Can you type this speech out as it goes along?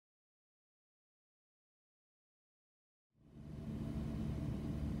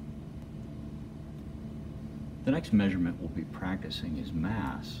The next measurement we'll be practicing is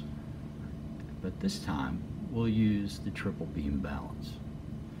mass, but this time we'll use the triple beam balance.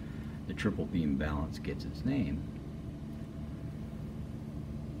 The triple beam balance gets its name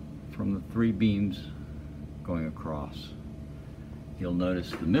from the three beams going across. You'll notice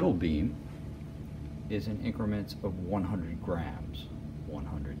the middle beam is in increments of 100 grams,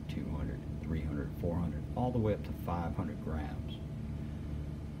 100, 200, 300, 400, all the way up to 500 grams.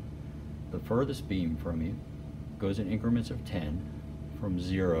 The furthest beam from you goes in increments of 10, from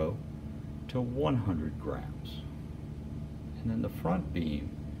 0 to 100 grams. And then the front beam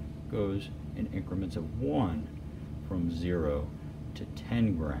goes in increments of 1, from 0 to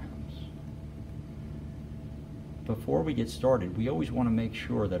 10 grams. Before we get started, we always want to make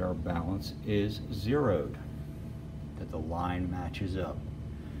sure that our balance is zeroed, that the line matches up.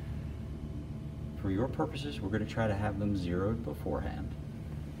 For your purposes, we're going to try to have them zeroed beforehand.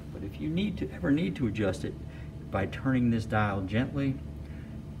 But if you ever need to adjust it by turning this dial gently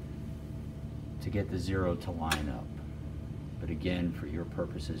to get the zero to line up. But again, for your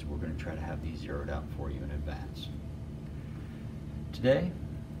purposes, we're going to try to have these zeroed out for you in advance. Today,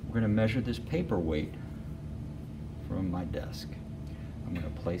 we're going to measure this paper weight from my desk. I'm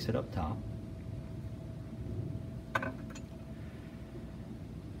going to place it up top.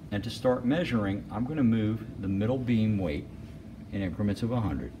 And to start measuring, I'm going to move the middle beam weight in increments of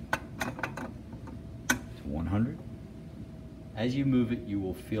 100 to 100. As you move it, you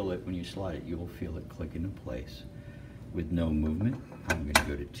will feel it when you slide it. You will feel it click into place with no movement. I'm going to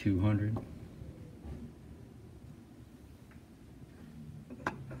go to 200.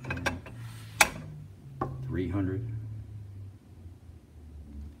 300.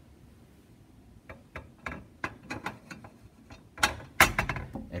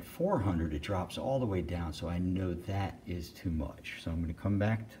 At 400, it drops all the way down, so I know that is too much. So I'm going to come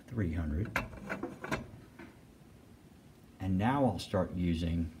back to 300. And now I'll start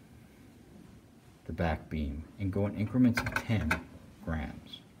using the back beam and go in increments of 10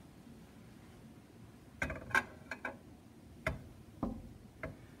 grams.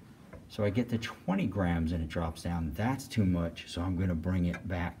 So I get to 20 grams and it drops down. That's too much, so I'm going to bring it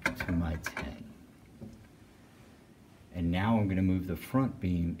back to my 10. And now I'm going to move the front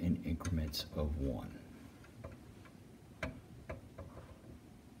beam in increments of 1.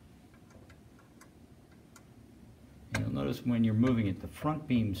 And you'll notice when you're moving it, the front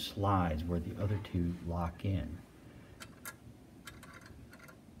beam slides where the other two lock in.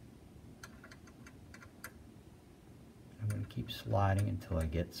 I'm going to keep sliding until I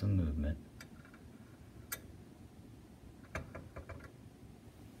get some movement.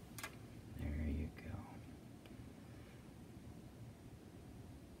 There you go.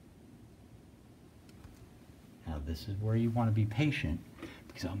 Now this is where you want to be patient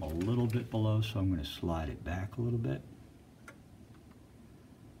because I'm a little bit below, so I'm going to slide it back a little bit.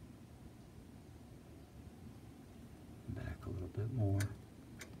 Back a little bit more.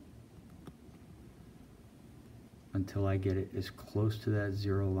 Until I get it as close to that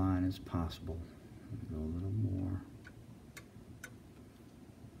zero line as possible. Go a little more.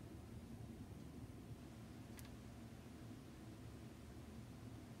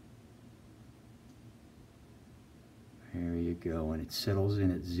 There you go, and it settles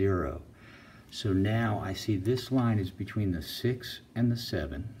in at 0. So now I see this line is between the 6 and the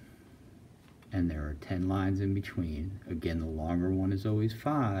 7, and there are 10 lines in between. Again, the longer one is always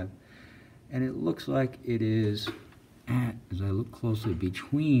 5. And it looks like it is at, as I look closely,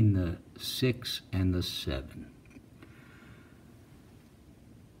 between the 6 and the 7.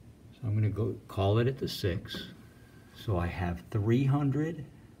 So I'm going to go call it at the 6. So I have 300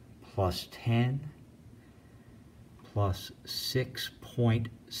 plus 10 plus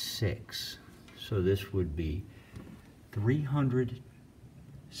 6.6. So this would be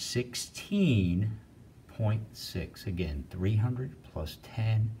 316.6. Again, 300 plus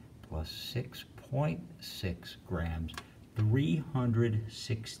 10 plus 6.6 grams,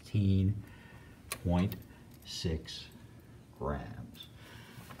 316.6 grams.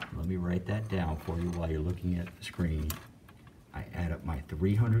 Let me write that down for you while you're looking at the screen. I add up my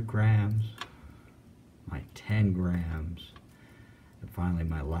 300 grams, my 10 grams, and finally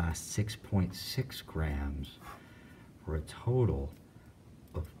my last 6.6 grams for a total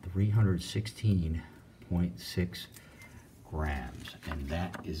of 316.6 grams, and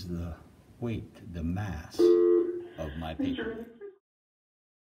that is the weight, the mass of my paper.